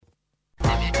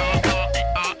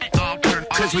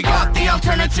Cause we got the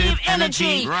alternative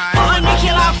energy. On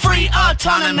nuclear free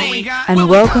autonomy. And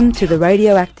welcome to the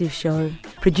Radioactive Show,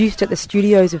 produced at the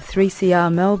studios of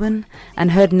 3CR Melbourne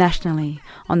and heard nationally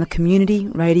on the Community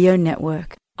Radio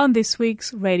Network. On this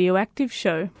week's Radioactive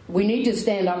Show, we need to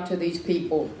stand up to these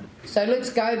people. So let's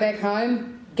go back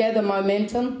home, gather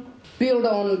momentum, build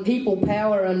on people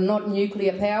power and not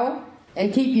nuclear power,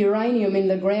 and keep uranium in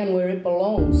the ground where it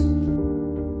belongs.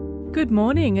 Good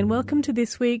morning and welcome to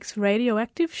this week's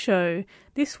Radioactive Show.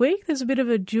 This week there's a bit of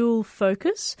a dual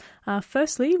focus.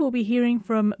 Firstly, we'll be hearing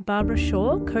from Barbara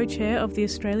Shaw, co-chair of the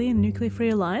Australian Nuclear Free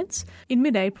Alliance. In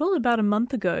mid-April, about a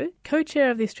month ago,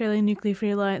 co-chair of the Australian Nuclear Free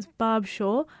Alliance, Barb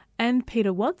Shaw, and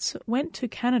Peter Watts went to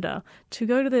Canada to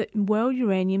go to the World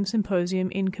Uranium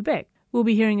Symposium in Quebec. We'll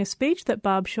be hearing a speech that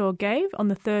Barb Shaw gave on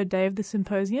the third day of the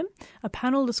symposium, a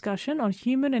panel discussion on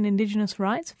human and Indigenous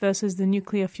rights versus the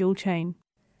nuclear fuel chain.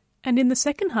 And in the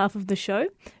second half of the show,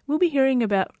 we'll be hearing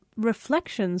about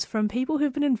reflections from people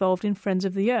who've been involved in Friends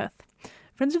of the Earth.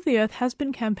 Friends of the Earth has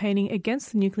been campaigning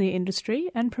against the nuclear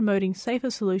industry and promoting safer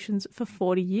solutions for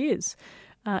 40 years.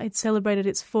 It celebrated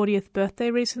its 40th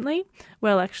birthday recently.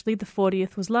 Well, actually, the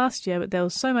 40th was last year, but there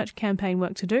was so much campaign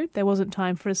work to do, there wasn't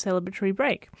time for a celebratory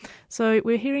break. So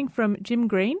we're hearing from Jim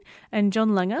Green and John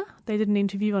Langer. They did an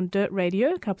interview on Dirt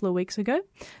Radio a couple of weeks ago,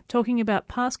 talking about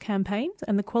past campaigns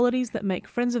and the qualities that make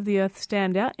Friends of the Earth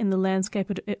stand out in the landscape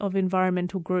of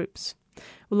environmental groups.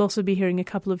 We'll also be hearing a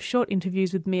couple of short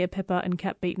interviews with Mia Pepper and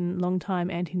Kat Beaton, long-time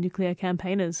anti-nuclear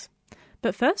campaigners.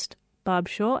 But first, Barb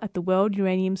Shaw at the World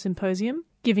Uranium Symposium,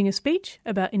 giving a speech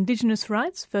about Indigenous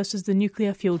rights versus the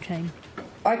nuclear fuel chain.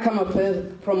 I come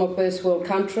from a first world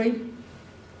country,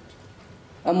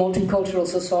 a multicultural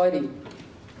society.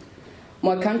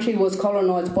 My country was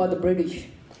colonised by the British.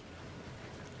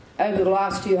 Over the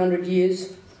last 200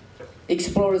 years,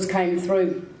 explorers came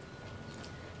through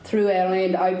our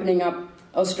land, opening up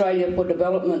Australia for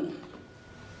development,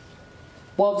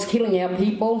 whilst killing our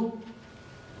people,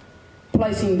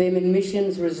 placing them in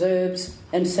missions, reserves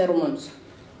and settlements.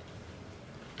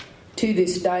 To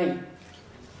this day,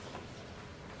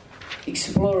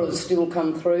 explorers still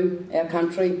come through our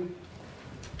country,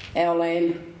 our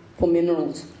land, for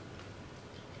minerals.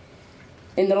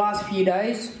 In the last few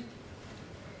days,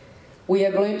 we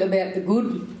have learnt about the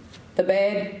good, the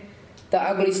bad, the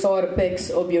ugly side effects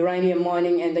of uranium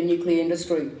mining and the nuclear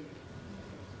industry.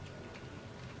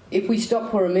 If we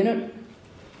stop for a minute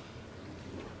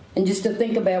and just to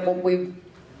think about what we've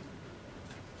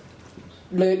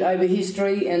learnt over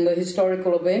history and the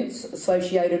historical events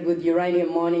associated with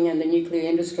uranium mining and the nuclear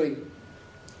industry.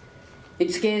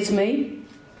 It scares me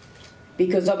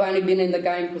because I've only been in the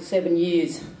game for 7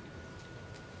 years.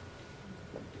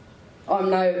 I'm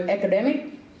no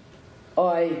academic.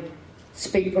 I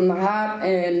speak from the heart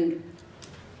and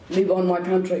live on my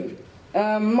country.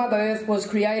 Mother Earth was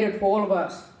created for all of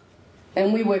us,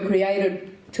 and we were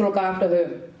created to look after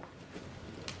her.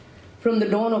 From the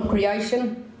dawn of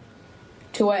creation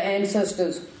to our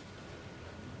ancestors,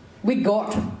 we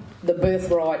got the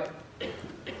birthright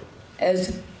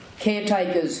as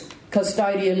caretakers,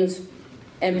 custodians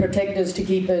and protectors to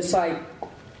keep her safe.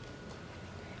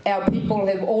 Our people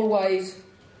have always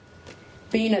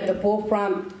been at the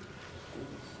forefront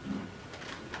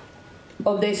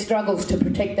of their struggles to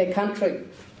protect their country.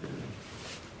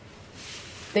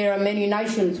 There are many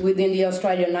nations within the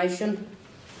Australian nation.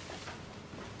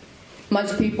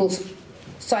 Most people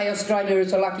say Australia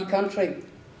is a lucky country,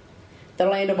 the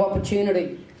land of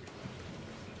opportunity.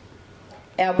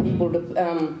 Our people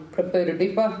prefer to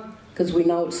differ because we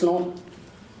know it's not.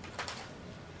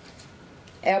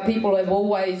 Our people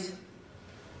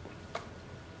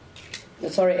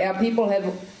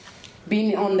have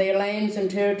been on their lands and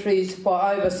territories for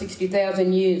over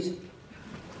 60,000 years.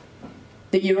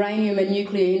 The uranium and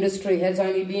nuclear industry has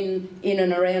only been in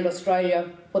and around Australia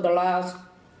for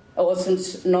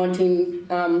since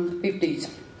 1950s.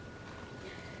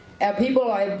 Our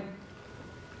people have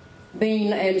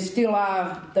been and still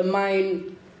are the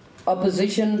main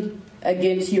opposition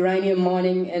against uranium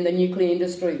mining and the nuclear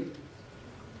industry.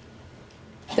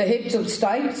 The heads of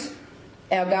states,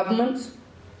 our governments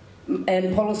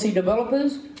and policy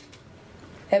developers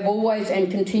have always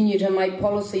and continue to make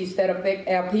policies that affect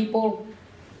our people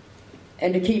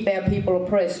and to keep our people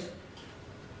oppressed.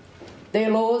 Their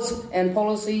laws and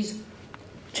policies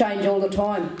change all the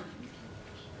time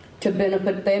to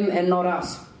benefit them and not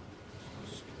us.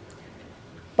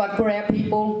 But for our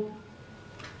people,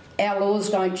 our laws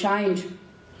don't change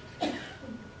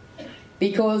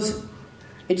because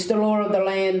it's the law of the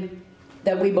land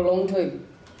that we belong to.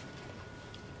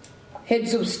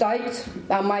 Heads of states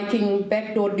are making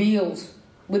backdoor deals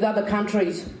with other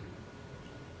countries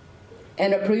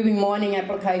and approving mining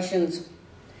applications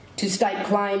to stake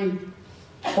claim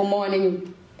for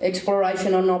mining,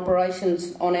 exploration and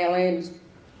operations on our lands.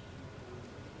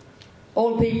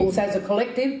 All peoples as a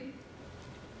collective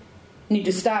need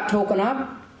to start talking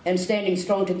up and standing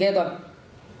strong together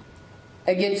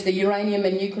against the uranium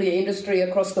and nuclear industry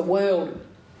across the world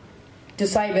to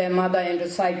save our mother and to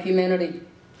save humanity.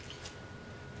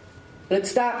 Let's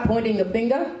start pointing the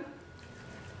finger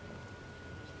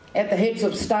at the heads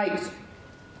of states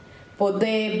for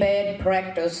their bad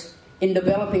practice in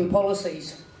developing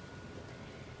policies,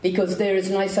 because there is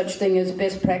no such thing as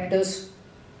best practice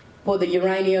for the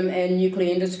uranium and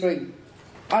nuclear industry.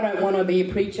 I don't want to be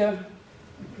a preacher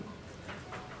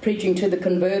preaching to the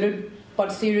converted,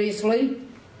 but seriously,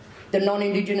 the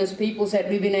non-Indigenous peoples that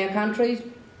live in our countries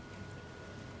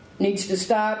needs to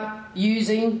start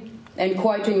using and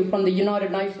quoting from the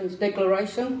United Nations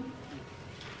Declaration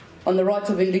on the Rights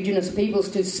of Indigenous Peoples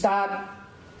to start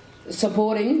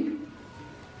supporting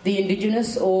the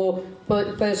Indigenous or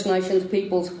First Nations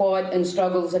peoples' fight and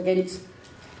struggles against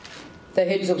the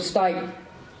heads of state.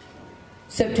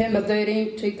 September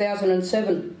 13,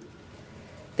 2007,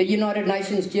 the United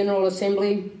Nations General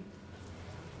Assembly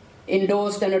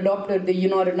endorsed and adopted the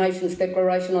United Nations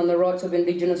Declaration on the Rights of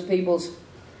Indigenous Peoples.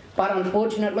 But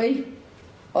unfortunately,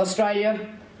 Australia,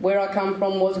 where I come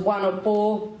from, was one of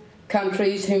 4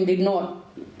 countries whom did not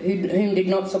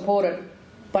support it,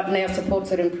 but now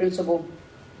supports it in principle.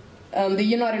 The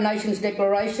United Nations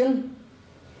Declaration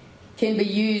can be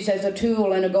used as a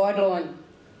tool and a guideline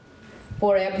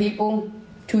for our people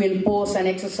to enforce and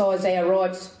exercise our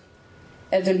rights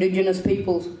as Indigenous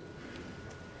peoples.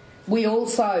 We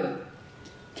also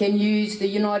can use the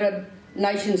United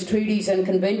Nations treaties and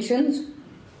conventions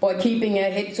by keeping our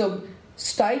heads of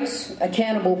states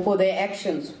accountable for their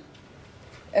actions.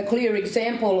 A clear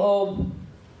example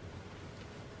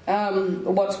of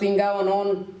what's been going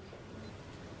on,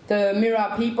 the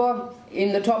Mirarr people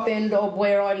in the top end of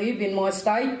where I live in my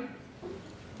state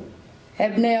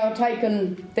have now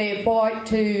taken their fight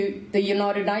to the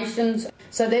United Nations.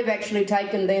 So they've actually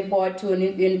taken their fight to an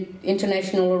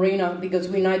international arena, because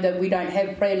we know that we don't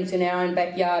have friends in our own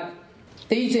backyard.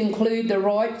 These include the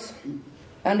rights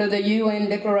under the UN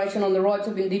Declaration on the Rights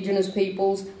of Indigenous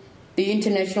Peoples, the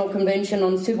International Convention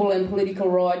on Civil and Political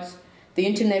Rights, the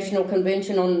International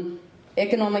Convention on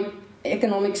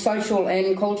Economic, Social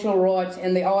and Cultural Rights,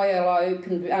 and the ILO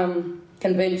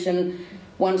Convention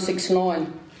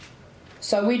 169.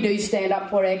 So we do stand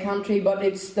up for our country, but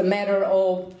it's the matter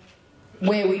of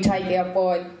where we take our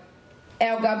fight.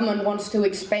 Our government wants to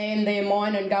expand their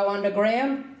mine and go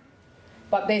underground,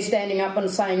 but they're standing up and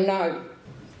saying no.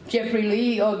 Jeffrey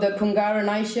Lee of the Koongarra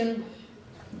Nation,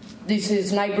 this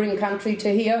is neighbouring country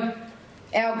to here,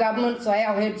 our government, so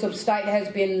our heads of state, has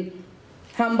been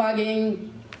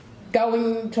humbugging,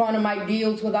 trying to make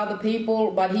deals with other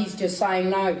people, but he's just saying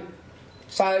no.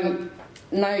 So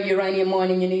no uranium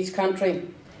mining in his country.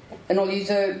 And I'll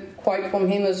use a quote from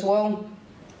him as well.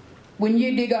 "When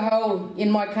you dig a hole in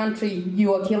my country,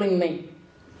 you are killing me.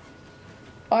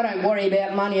 I don't worry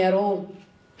about money at all."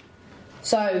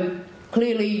 So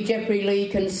clearly Jeffrey Lee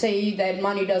can see that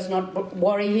money does not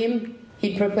worry him.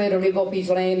 He'd prefer to live off his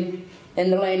land,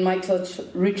 and the land makes us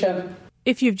richer.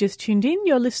 If you've just tuned in,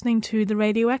 you're listening to The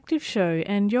Radioactive Show,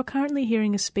 and you're currently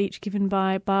hearing a speech given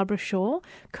by Barbara Shaw,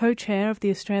 co-chair of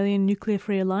the Australian Nuclear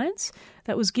Free Alliance,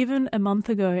 that was given a month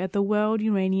ago at the World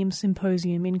Uranium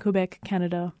Symposium in Quebec,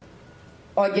 Canada.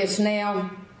 I guess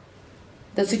now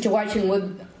the situation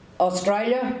with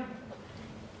Australia,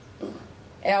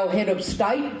 our head of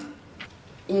state,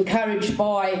 encouraged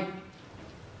by,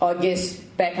 I guess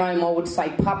back home I would say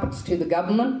puppets to the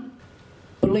government,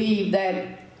 believe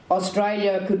that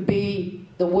Australia could be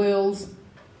the world's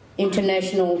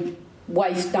international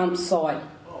waste dump site.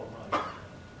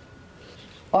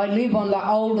 I live on the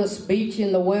oldest beach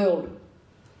in the world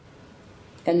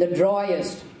and the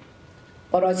driest,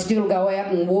 but I still go out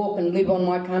and walk and live on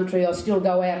my country. I still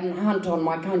go out and hunt on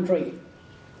my country.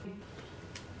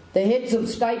 The heads of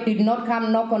state did not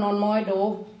come knocking on my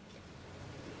door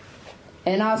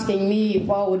and asking me if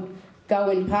I would go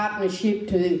in partnership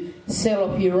to sell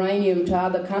off uranium to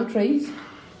other countries.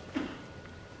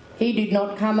 He did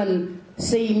not come and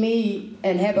see me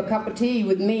and have a cup of tea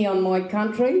with me on my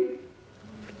country,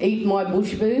 eat my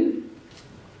bush food,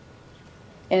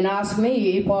 and ask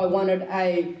me if I wanted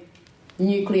a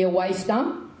nuclear waste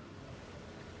dump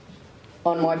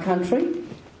on my country.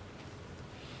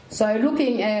 So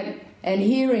looking at and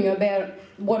hearing about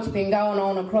what's been going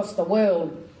on across the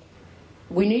world,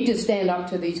 we need to stand up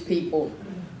to these people.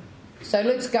 So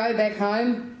let's go back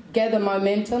home gather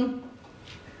momentum,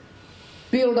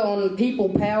 build on people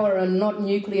power and not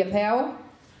nuclear power,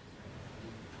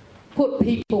 put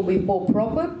people before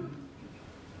profit,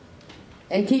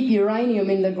 and keep uranium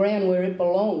in the ground where it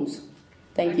belongs.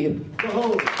 Thank you.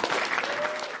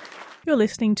 You're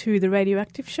listening to The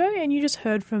Radioactive Show, and you just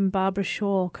heard from Barbara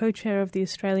Shaw, co-chair of the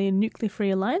Australian Nuclear Free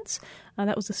Alliance.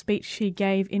 That was a speech she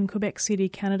gave in Quebec City,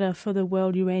 Canada for the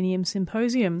World Uranium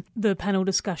Symposium. The panel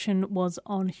discussion was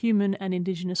on human and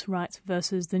Indigenous rights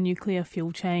versus the nuclear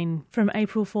fuel chain. From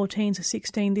April 14 to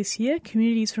 16 this year,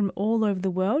 communities from all over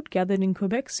the world gathered in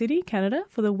Quebec City, Canada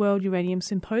for the World Uranium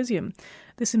Symposium.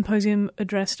 The symposium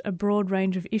addressed a broad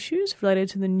range of issues related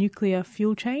to the nuclear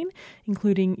fuel chain,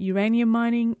 including uranium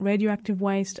mining, radioactive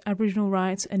waste, Aboriginal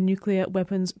rights and nuclear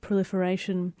weapons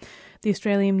proliferation. The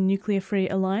Australian Nuclear Free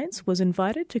Alliance was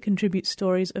invited to contribute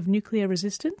stories of nuclear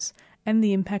resistance and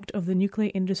the impact of the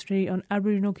nuclear industry on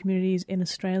Aboriginal communities in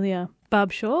Australia.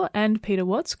 Barb Shaw and Peter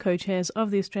Watts, co-chairs of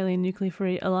the Australian Nuclear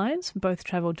Free Alliance, both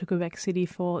travelled to Quebec City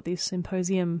for this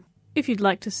symposium. If you'd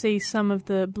like to see some of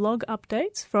the blog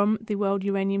updates from the World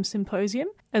Uranium Symposium,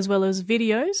 as well as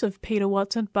videos of Peter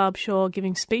Watts and Barb Shaw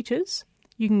giving speeches,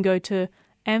 you can go to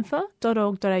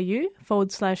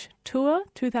amfa.org.au/tour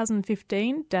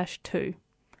 2015-2.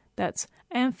 That's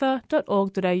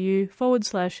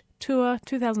amfa.org.au/tour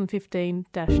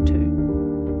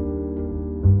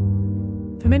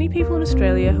 2015-2. For many people in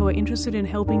Australia who are interested in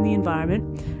helping the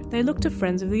environment, they look to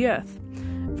Friends of the Earth.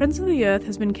 Friends of the Earth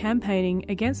has been campaigning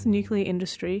against the nuclear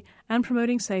industry and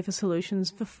promoting safer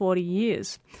solutions for 40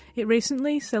 years. It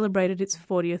recently celebrated its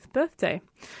 40th birthday.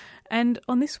 And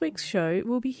on this week's show,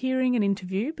 we'll be hearing an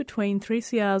interview between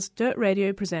 3CR's Dirt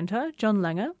Radio presenter, John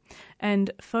Langer,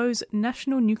 and FO's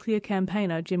national nuclear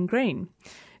campaigner, Jim Green.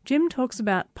 Jim talks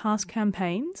about past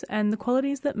campaigns and the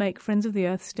qualities that make Friends of the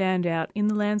Earth stand out in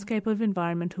the landscape of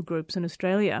environmental groups in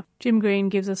Australia. Jim Green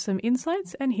gives us some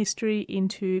insights and history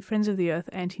into Friends of the Earth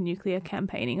anti-nuclear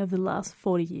campaigning of the last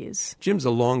 40 years. Jim's a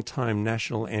long-time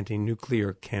national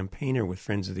anti-nuclear campaigner with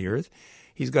Friends of the Earth.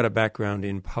 He's got a background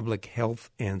in public health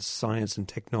and science and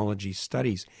technology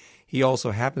studies. He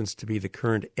also happens to be the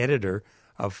current editor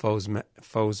of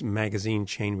FO's magazine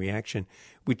Chain Reaction,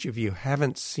 which, if you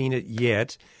haven't seen it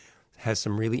yet, has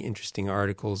some really interesting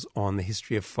articles on the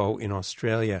history of FO in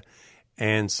Australia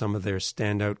and some of their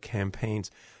standout campaigns.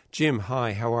 Jim,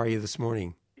 hi, how are you this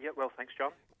morning? Yeah, well, thanks,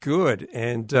 John. Good,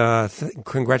 and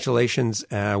congratulations.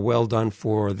 Well done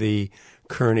for the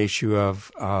current issue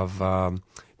of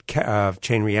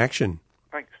Chain Reaction.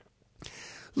 Thanks.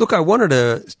 Look, I wanted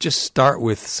to just start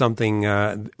with something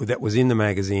that was in the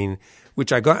magazine,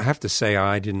 which I have to say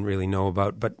I didn't really know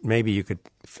about, but maybe you could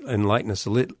enlighten us a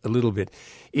little bit.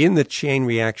 In the Chain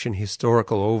Reaction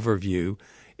historical overview,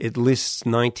 it lists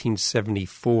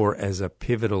 1974 as a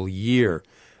pivotal year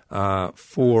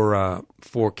for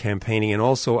campaigning, and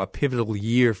also a pivotal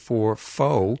year for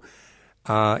FO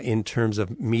in terms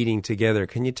of meeting together.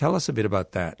 Can you tell us a bit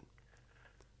about that?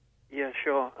 Yeah,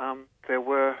 sure. There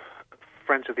were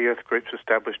Friends of the Earth groups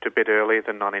established a bit earlier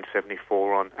than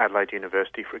 1974 on Adelaide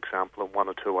University, for example, and one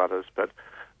or two others, but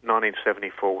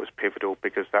 1974 was pivotal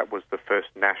because that was the first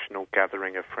national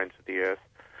gathering of Friends of the Earth,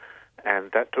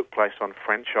 and that took place on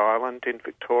French Island in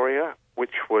Victoria,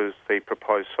 which was the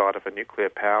proposed site of a nuclear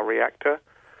power reactor.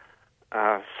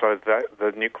 So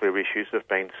the nuclear issues have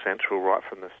been central right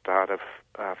from the start of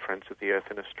Friends of the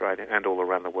Earth in Australia and all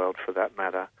around the world for that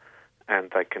matter.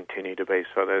 And they continue to be.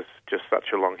 So there's just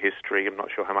such a long history. I'm not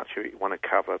sure how much you want to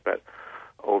cover, but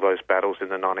all those battles in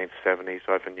the 1970s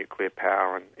over nuclear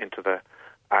power and into the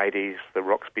 80s, the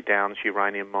Roxby Downs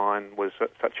uranium mine was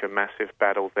such a massive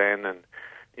battle then, and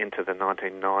into the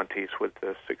 1990s with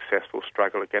the successful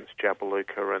struggle against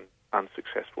Jabiluka and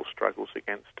unsuccessful struggles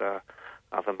against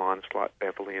other mines like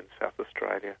Beverley in South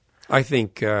Australia. I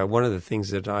think one of the things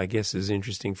that I guess is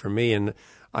interesting for me, and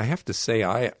I have to say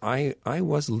I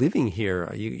was living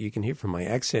here. You can hear from my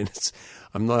accent.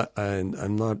 I'm not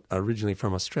originally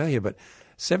from Australia, but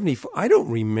 74. I don't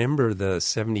remember the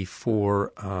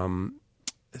 74.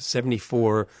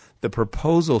 74. The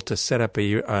proposal to set up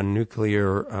a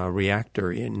nuclear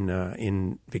reactor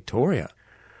in Victoria.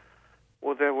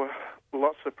 Well, there were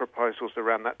lots of proposals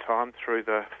around that time through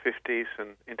the 50s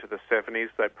and into the 70s.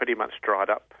 They pretty much dried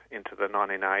up into the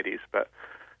 1980s, but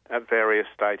at various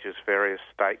stages, various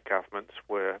state governments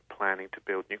were planning to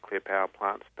build nuclear power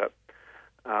plants, but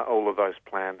all of those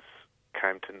plans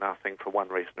came to nothing for one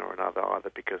reason or another,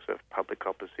 either because of public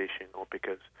opposition or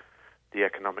because the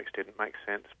economics didn't make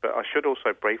sense. But I should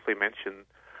also briefly mention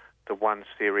the one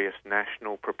serious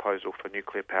national proposal for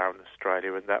nuclear power in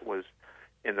Australia, and that was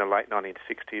in the late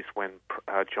 1960s when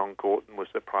John Gorton was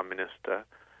the Prime Minister,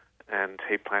 and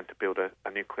he planned to build a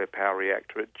nuclear power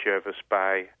reactor at Jervis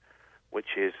Bay,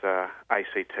 which is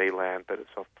ACT land, but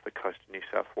it's off the coast of New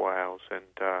South Wales.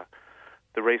 And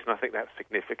the reason I think that's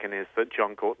significant is that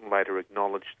John Gorton later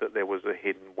acknowledged that there was a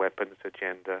hidden weapons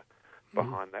agenda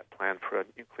behind that plan for a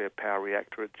nuclear power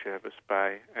reactor at Jervis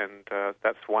Bay, and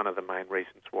that's one of the main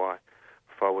reasons why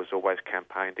FO has always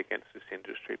campaigned against this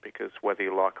industry, because whether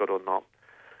you like it or not,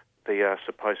 the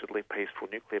supposedly peaceful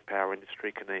nuclear power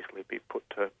industry can easily be put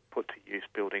to use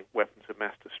building weapons of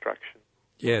mass destruction.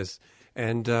 Yes,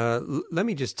 and let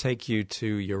me just take you to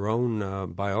your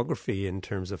own biography in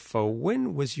terms of FO.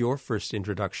 When was your first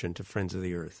introduction to Friends of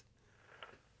the Earth?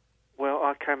 Well,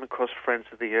 I came across Friends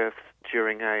of the Earth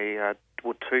during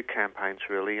two campaigns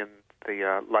really, in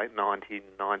the late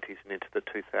 1990s and into the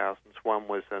 2000s. One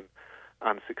was an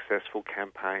unsuccessful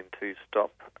campaign to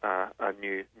stop a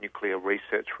new nuclear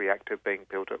research reactor being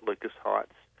built at Lucas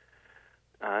Heights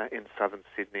in southern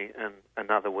Sydney, and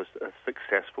another was a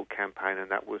successful campaign,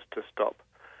 and that was to stop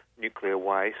nuclear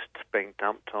waste being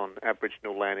dumped on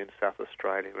Aboriginal land in South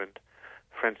Australia. And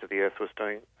Friends of the Earth was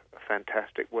doing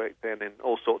fantastic work then in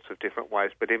all sorts of different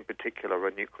ways, but in particular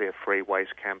a nuclear-free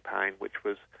waste campaign which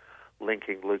was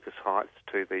linking Lucas Heights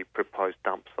to the proposed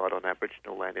dump site on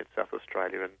Aboriginal land in South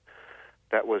Australia. And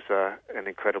that was an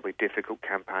incredibly difficult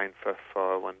campaign for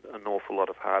FO and an awful lot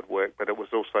of hard work, but it was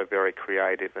also very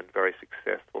creative and very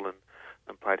successful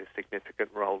and played a significant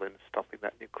role in stopping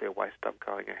that nuclear waste dump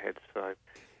going ahead. So,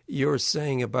 you're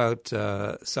saying about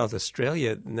South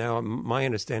Australia. Now, my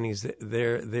understanding is that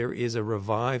there is a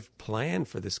revived plan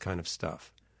for this kind of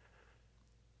stuff.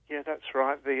 Yeah, that's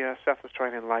right. The South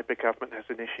Australian Labor government has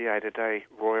initiated a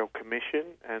royal commission,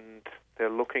 and they're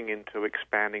looking into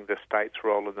expanding the state's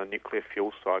role in the nuclear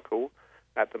fuel cycle.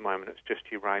 At the moment, it's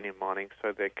just uranium mining,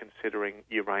 so they're considering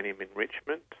uranium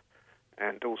enrichment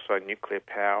and also nuclear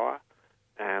power.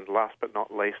 And last but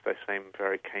not least, they seem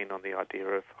very keen on the idea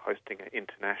of hosting an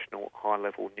international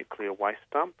high-level nuclear waste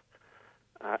dump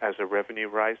as a revenue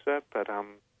raiser. But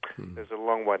there's a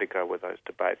long way to go with those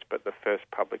debates. But the first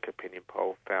public opinion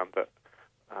poll found that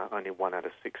only 1 out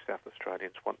of 6 South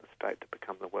Australians want the state to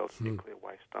become the world's nuclear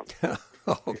waste dump.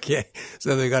 Okay,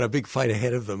 so they've got a big fight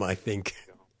ahead of them, I think.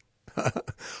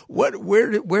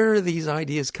 Where are these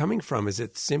ideas coming from? Is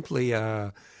it simply...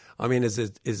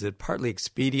 is it partly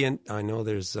expedient? I know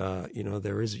there's,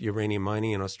 there is uranium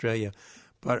mining in Australia,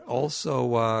 but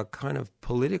also kind of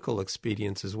political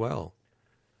expedience as well.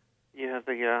 Yeah,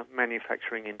 the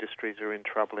manufacturing industries are in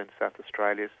trouble in South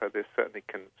Australia, so there's certainly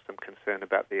some concern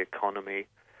about the economy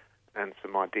and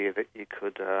some idea that you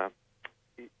could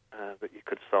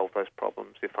solve those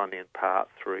problems, if only in part,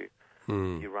 through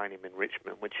uranium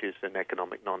enrichment, which is an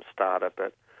economic non-starter,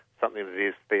 but something that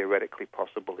is theoretically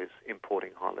possible is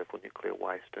importing high-level nuclear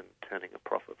waste and turning a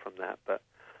profit from that. But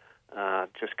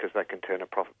just because they can turn a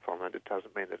profit from it, it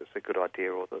doesn't mean that it's a good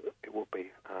idea or that it will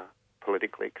be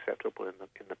politically acceptable in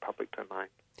the public domain.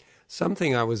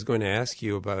 Something I was going to ask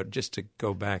you about, just to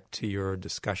go back to your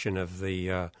discussion of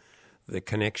the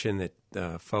connection that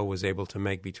FO was able to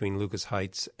make between Lucas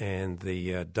Heights and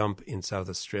the dump in South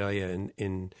Australia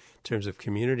in terms of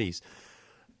communities.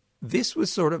 This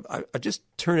was sort of, I just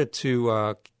turn it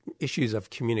to issues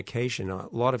of communication. A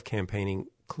lot of campaigning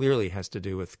clearly has to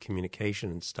do with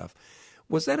communication and stuff.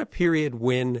 Was that a period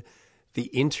when the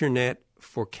internet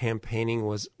for campaigning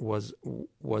was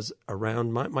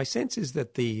around? My sense is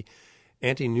that the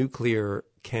anti-nuclear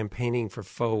campaigning for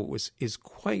FO is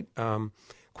quite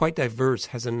diverse,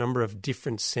 has a number of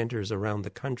different centers around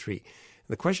the country.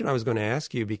 The question I was going to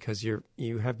ask you, because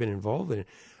you have been involved in it,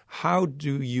 how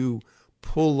do you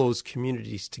pull those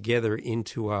communities together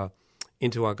into a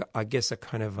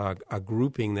kind of a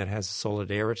grouping that has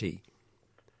solidarity?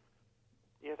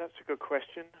 Yeah, that's a good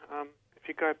question. If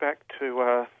you go back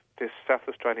to this South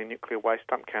Australian nuclear waste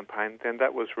dump campaign, then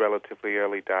that was relatively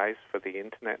early days for the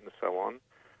internet and so on.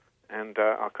 And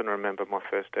I can remember my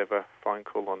first ever phone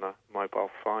call on a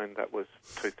mobile phone. That was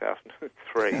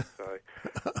 2003. So,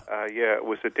 it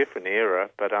was a different era.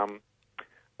 But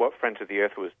what Friends of the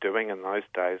Earth was doing in those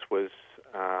days was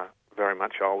very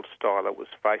much old style. It was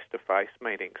face-to-face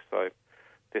meetings. So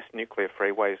this Nuclear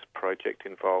Freeways project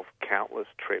involved countless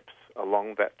trips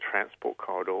along that transport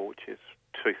corridor, which is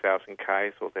 2,000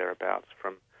 k's or thereabouts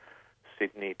from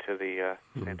Sydney to the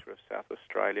centre of South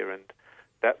Australia. And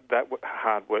that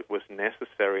hard work was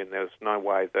necessary, and there was no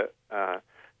way that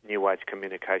New Age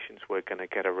communications were going to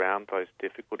get around those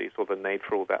difficulties or the need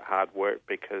for all that hard work,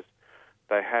 because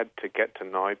they had to get to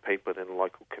know people in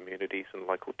local communities and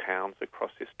local towns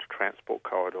across this transport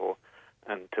corridor,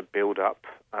 and to build up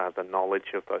the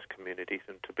knowledge of those communities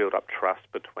and to build up trust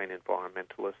between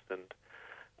environmentalists and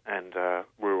and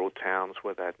rural towns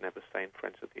where they'd never seen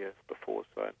Friends of the Earth before.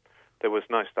 So there was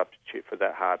no substitute for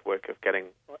that hard work of getting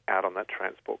out on that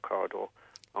transport corridor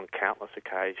on countless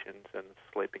occasions and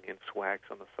sleeping in swags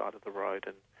on the side of the road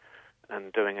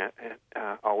and doing it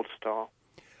old style.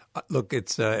 Look,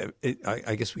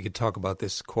 I guess we could talk about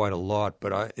this quite a lot,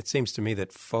 but it seems to me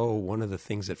that FO, one of the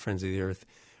things that Friends of the Earth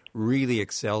really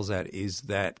excels at is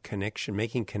that connection,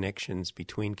 making connections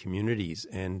between communities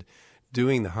and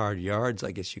doing the hard yards,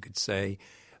 I guess you could say,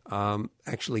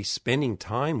 actually spending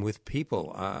time with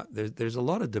people. There's a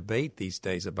lot of debate these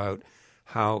days about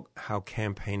how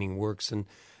campaigning works, and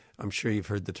I'm sure you've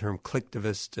heard the term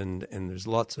clicktivist, and there's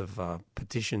lots of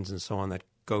petitions and so on that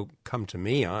come to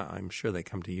me. I'm sure they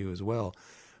come to you as well.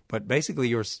 But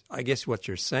basically, I guess what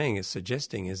you're saying is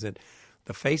suggesting is that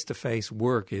the face-to-face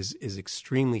work is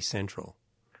extremely central.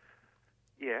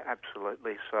 Yeah,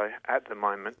 absolutely. So at the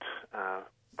moment,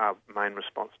 our main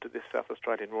response to this South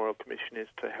Australian Royal Commission is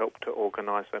to help to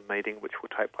organise a meeting which will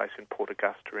take place in Port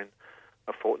Augusta in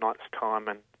a fortnight's time,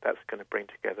 and that's going to bring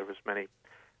together as many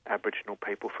Aboriginal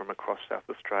people from across South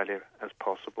Australia as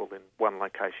possible in one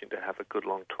location to have a good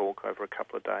long talk over a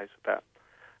couple of days about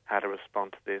how to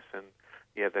respond to this. And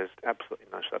yeah, there's absolutely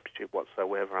no substitute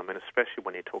whatsoever. I mean, especially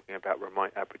when you're talking about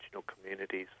remote Aboriginal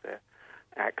communities, their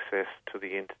access to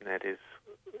the internet is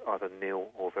either nil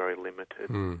or very limited.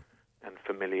 And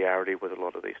familiarity with a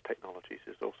lot of these technologies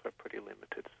is also pretty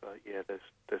limited. So yeah,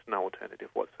 there's no alternative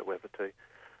whatsoever to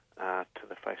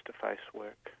the face-to-face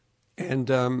work.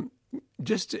 And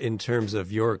just in terms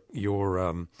of your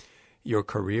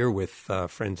career with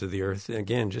Friends of the Earth,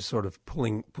 again, just sort of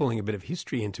pulling a bit of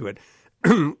history into it,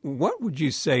 what would you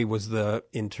say was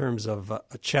in terms of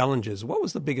challenges, what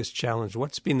was the biggest challenge?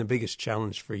 What's been the biggest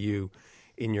challenge for you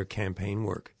in your campaign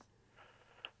work?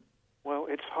 Well,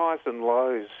 it's highs and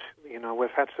lows. You know,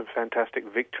 we've had some fantastic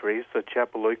victories. The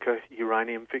Jabiluka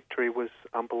uranium victory was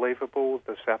unbelievable,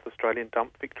 the South Australian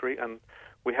dump victory, and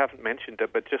we haven't mentioned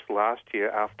it, but just last year,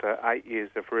 after 8 years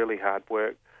of really hard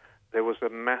work, there was a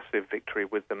massive victory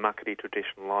with the Muckaty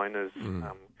Traditional Owners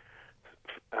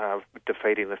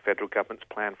defeating the federal government's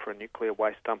plan for a nuclear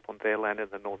waste dump on their land in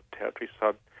the Northern Territory.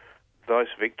 So those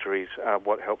victories are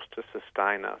what helps to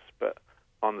sustain us. But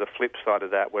on the flip side of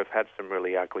that, we've had some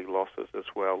really ugly losses as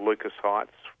well. Lucas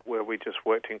Heights, where we just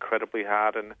worked incredibly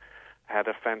hard and had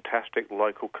a fantastic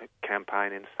local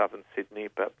campaign in southern Sydney,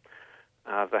 but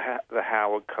the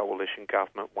Howard Coalition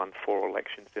government won 4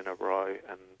 elections in a row,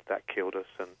 and that killed us,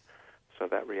 and so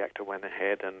that reactor went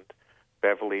ahead. And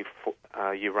Beverley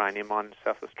uranium mine in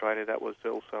South Australia, that was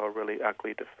also a really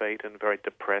ugly defeat and very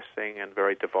depressing and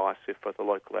very divisive for the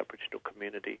local Aboriginal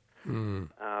community.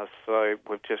 So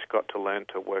we've just got to learn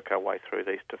to work our way through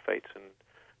these defeats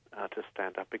and to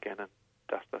stand up again and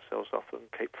dust ourselves off and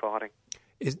keep fighting.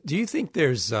 Do you think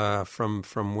there's,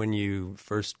 from when you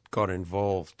first got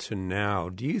involved to now,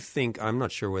 do you think, I'm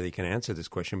not sure whether you can answer this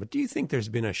question, but do you think there's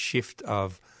been a shift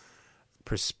of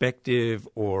perspective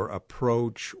or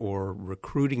approach or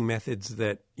recruiting methods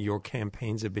that your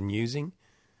campaigns have been using?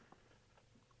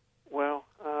 Well,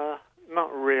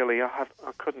 not really. I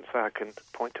couldn't say I can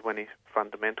point to any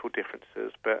fundamental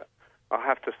differences, but I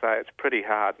have to say it's pretty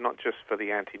hard, not just for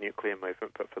the anti-nuclear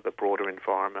movement, but for the broader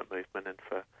environment movement and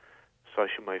for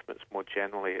social movements more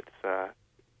generally. It's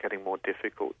getting more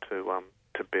difficult to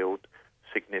build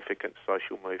significant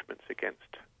social movements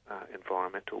against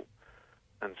environmental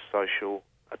and social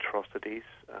atrocities.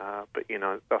 But, you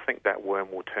know, I think that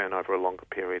worm will turn over a longer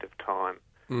period of time.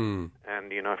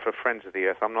 And, you know, for Friends of the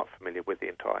Earth, I'm not familiar with the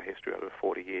entire history over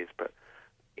 40 years, but,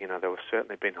 you know, there have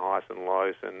certainly been highs and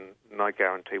lows and no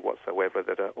guarantee whatsoever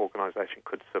that an organisation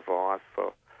could survive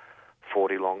for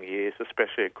 40 long years,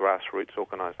 especially a grassroots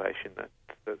organisation that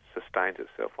sustains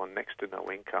itself on next to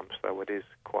no income. So it is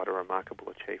quite a remarkable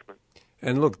achievement.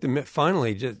 And look,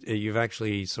 finally, you've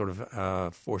actually sort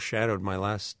of foreshadowed my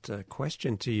last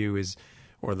question to you is,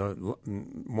 or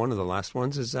one of the last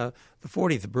ones is the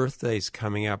 40th birthday is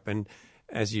coming up, and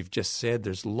as you've just said,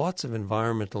 there's lots of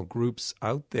environmental groups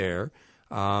out there,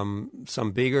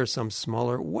 some bigger, some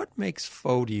smaller. What makes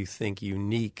FO, do you think,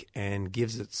 unique and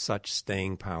gives it such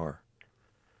staying power?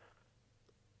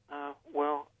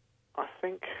 Well, I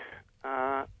think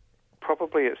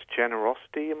probably it's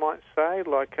generosity, you might say.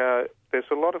 Like,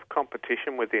 there's a lot of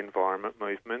competition with the environment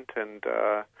movement, and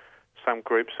some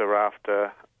groups are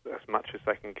after as much as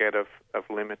they can get of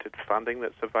limited funding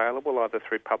that's available, either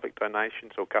through public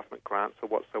donations or government grants or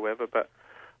whatsoever. But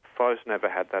FO's never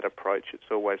had that approach. It's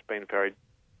always been very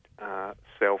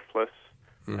selfless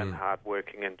and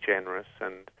hardworking and generous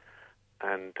and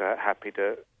happy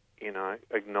to,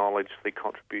 acknowledge the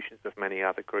contributions of many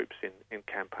other groups in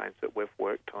campaigns that we've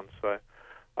worked on. So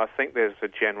I think there's a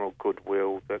general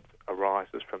goodwill that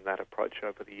arises from that approach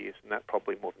over the years, and that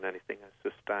probably more than anything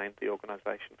has sustained the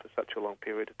organisation for such a long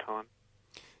period of time.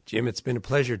 Jim, it's been a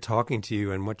pleasure talking to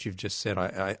you, and what you've just said,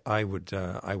 I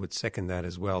would second that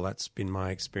as well. That's been my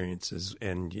experiences,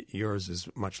 and yours is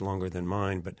much longer than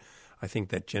mine. But I think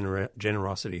that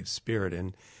generosity of spirit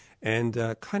and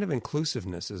kind of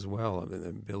inclusiveness as well, the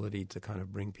ability to kind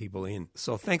of bring people in.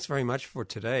 So thanks very much for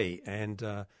today,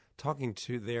 and talking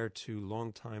to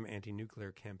longtime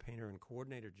anti-nuclear campaigner and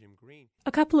coordinator Jim Green.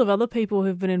 A couple of other people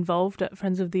who've been involved at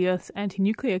Friends of the Earth's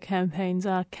anti-nuclear campaigns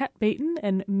are Kat Beaton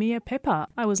and Mia Pepper.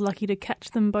 I was lucky to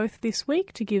catch them both this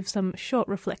week to give some short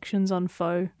reflections on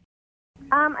FOE.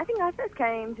 I think I first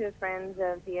came to Friends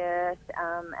of the Earth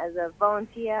as a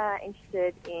volunteer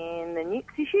interested in the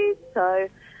nukes issues. So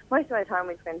most of my time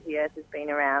with Friends of the Earth has been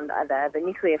around either the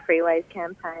Nuclear Freeways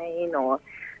campaign or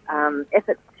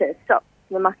efforts to stop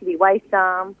the Muckaty waste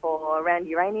dump or around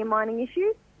uranium mining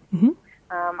issues. Mm-hmm.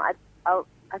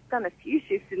 I've done a few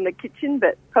shifts in the kitchen,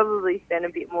 but probably spent a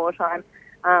bit more time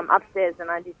upstairs than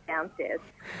I did downstairs.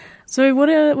 So what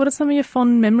are some of your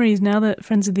fond memories now that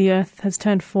Friends of the Earth has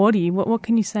turned 40? What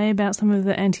can you say about some of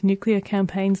the anti-nuclear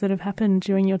campaigns that have happened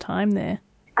during your time there?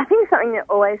 I think something that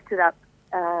always stood out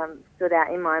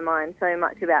in my mind so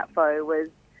much about FOE was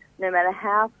no matter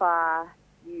how far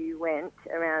you went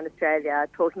around Australia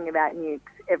talking about nukes,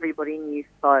 everybody knew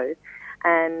FOE.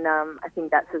 And I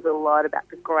think that says a lot about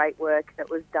the great work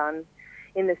that was done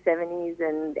in the 70s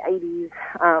and 80s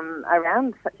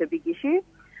around such a big issue.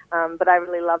 But I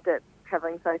really loved it,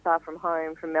 travelling so far from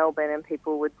home, from Melbourne, and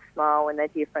people would smile when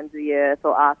they'd hear Friends of the Earth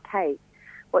or ask, hey,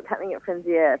 what's happening at Friends of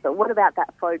the Earth? Or what about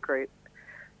that FOE group?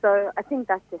 So I think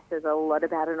that just says a lot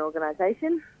about an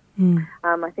organisation.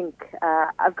 I think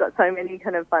I've got so many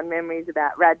kind of fun memories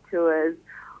about rad tours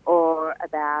or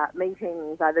about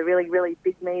meetings, either really, really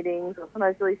big meetings or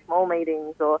sometimes really small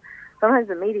meetings, or sometimes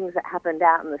the meetings that happened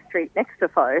out in the street next to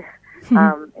FOE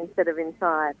instead of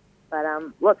inside. But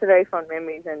lots of very fond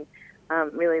memories, and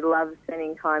really love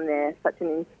spending time there. Such an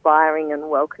inspiring and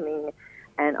welcoming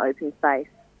and open space.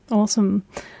 Awesome.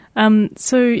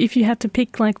 So if you had to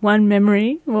pick like one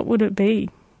memory, what would it be?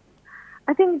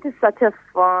 I think I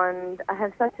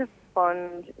have such a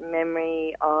fond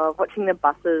memory of watching the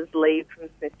buses leave from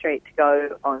Smith Street to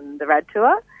go on the rad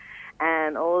tour,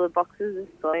 and all the boxes of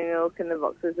soy milk and the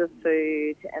boxes of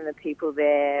food and the people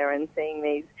there, and seeing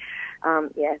these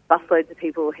busloads of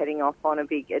people heading off on a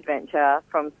big adventure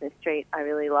from Smith Street. I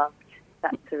really loved.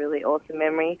 That's a really awesome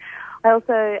memory.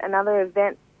 Another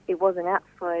event, it wasn't at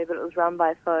FOE, but it was run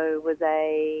by FOE, was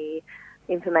a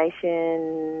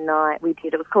information night we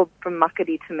did. It was called From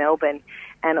Muckaty to Melbourne,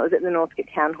 and it was at the Northcote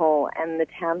Town Hall, and the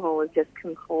town hall was just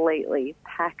completely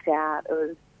packed out. It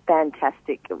was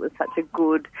fantastic. It was such a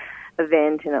good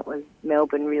event, and it was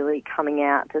Melbourne really coming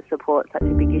out to support such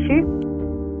a big issue.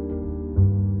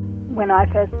 When I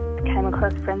first came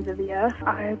across Friends of the Earth,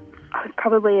 I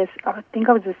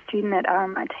was a student at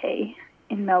RMIT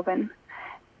in Melbourne,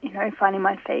 finding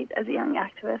my feet as a young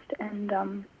activist,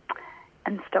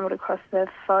 and stumbled across the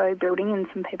FOE building and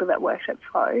some people that worked at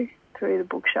FOE through the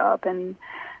bookshop and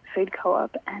food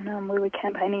co-op, and we were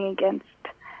campaigning against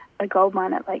a gold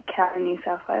mine at Lake Cowra in New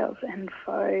South Wales, and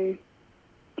FOE,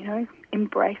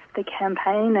 embraced the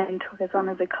campaign and took us on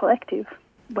as a collective.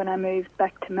 When I moved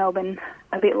back to Melbourne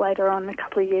a bit later on, a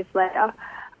couple of years later,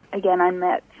 again I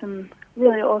met some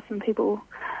really awesome people,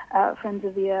 Friends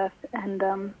of the Earth,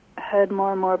 and heard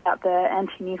more and more about the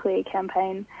anti-nuclear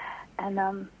campaign. And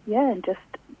just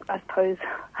I suppose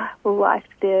liked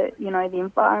the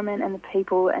environment and the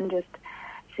people, and just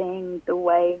seeing the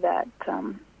way that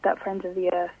that Friends of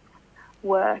the Earth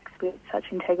works with such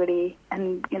integrity,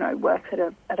 and works at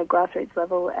a grassroots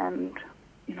level, and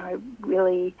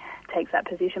really takes that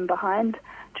position behind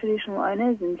traditional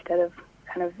owners instead of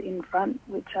kind of in front,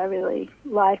 which I really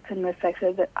liked and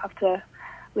respected. That after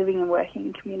living and working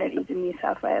in communities in New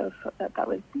South Wales, that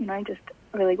was just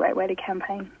a really great way to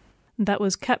campaign. That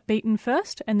was Kat Beaton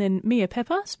first, and then Mia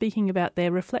Pepper speaking about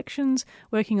their reflections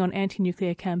working on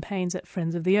anti-nuclear campaigns at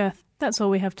Friends of the Earth. That's all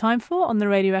we have time for on the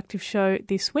Radioactive Show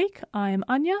this week. I am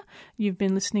Anya. You've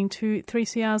been listening to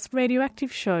 3CR's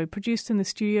Radioactive Show, produced in the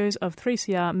studios of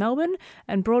 3CR Melbourne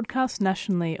and broadcast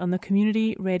nationally on the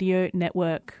Community Radio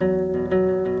Network.